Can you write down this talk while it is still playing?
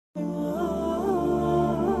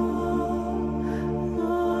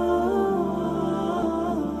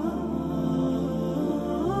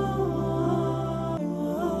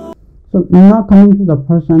So now coming to the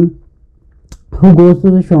person who goes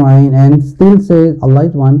to the shrine and still says Allah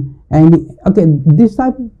is one, and okay, this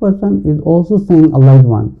type of person is also saying Allah is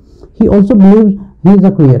one. He also believes he is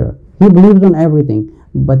the creator, he believes on everything,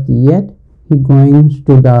 but yet he goes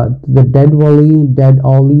to the dead wali, dead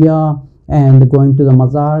awliya, and going to the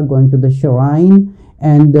mazar, going to the shrine,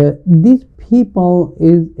 and these people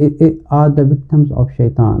are the victims of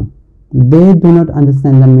shaitan. They do not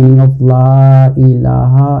understand the meaning of La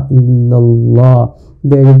ilaha illallah.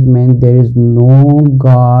 There is no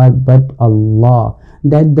God but Allah.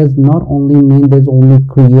 That does not only mean there's only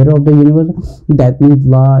creator of the universe. That means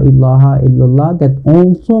La ilaha illallah. That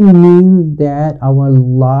also means that our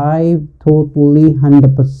life totally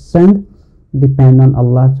 100% depend on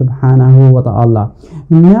Allah subhanahu wa ta'ala.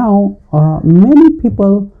 Now many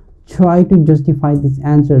people try to justify this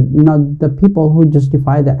answer. Now the people who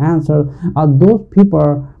justify the answer are those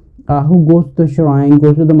people who goes to the shrine,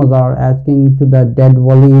 goes to the mazar, asking to the dead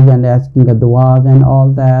walis and asking the du'as and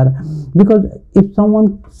all that. Because if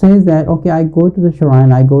someone says that, okay, I go to the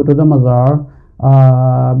shrine, I go to the mazar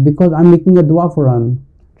because I'm making a dua for him,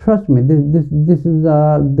 trust me, this is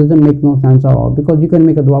doesn't make no sense at all, because you can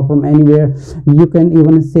make a dua from anywhere. You can,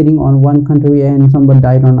 even sitting on one country and somebody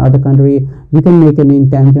died on other country, you can make an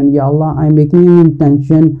intention. Ya Allah, I'm making an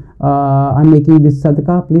intention, I'm making this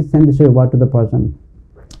sadaqah, please send this reward to the person.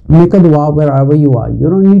 Make a dua wherever you are. You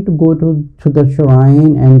don't need to go to the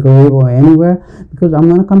shrine and grave or anywhere, because I'm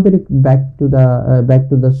gonna compare it back to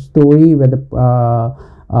the story where the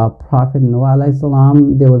Prophet Noah alayhi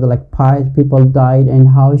salam, there was like pious people died, and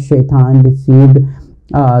how shaitan deceived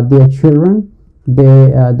their children.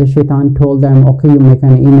 The shaitan told them, okay, you make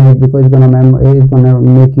an image because it's gonna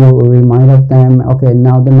make you remind of them. Okay,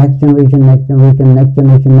 now the next generation, now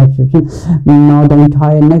the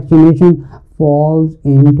entire next generation falls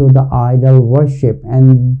into the idol worship,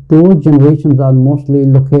 and those generations are mostly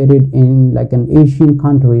located in like in Asian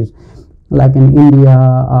countries, like in India,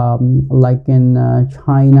 like in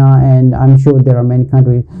China, and I'm sure there are many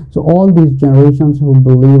countries. So all these generations who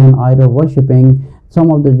believe in idol worshipping,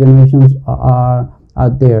 some of the generations are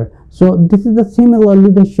there. So this is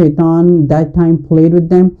similarly the shaitan that time played with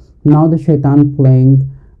them. Now the shaitan playing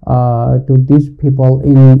to these people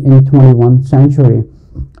in 21st century.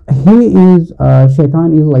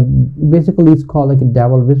 Shaitan is like, basically it's called like a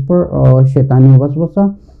devil whisper or shaitani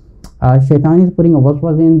waswasa. Shaitan is putting a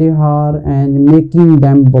waswas in their heart and making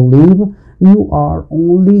them believe you are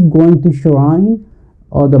only going to shrine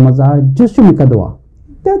or the mazar just to make a dua.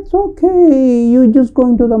 That's okay. You're just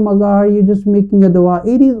going to the mazar, you're just making a dua.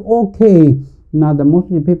 It is okay. Now the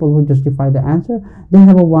mostly people who justify the answer, they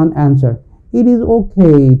have a one answer. It is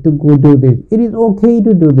okay to go do this. It is okay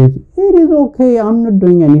to do this. It is okay. I'm not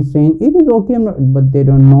doing any sin. It is okay. But they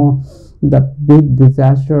don't know the big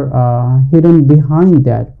disaster hidden behind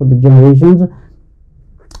that for the generations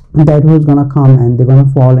that who's gonna come, and they're gonna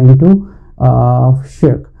fall into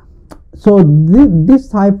shirk. So this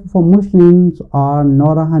type of Muslims are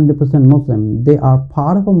not 100% Muslim. They are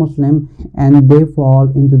part of a Muslim and they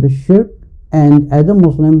fall into the shirk, and as a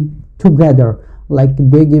Muslim together, like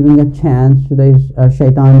they're giving a chance to the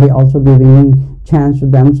shaitan, they also giving chance to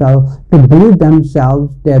themselves to believe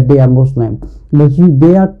themselves that they are Muslim, but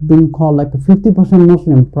they are being called like a 50%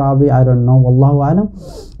 Muslim, probably, I don't know, wallahu alam.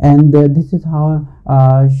 And this is how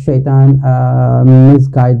shaitan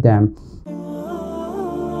misguide them.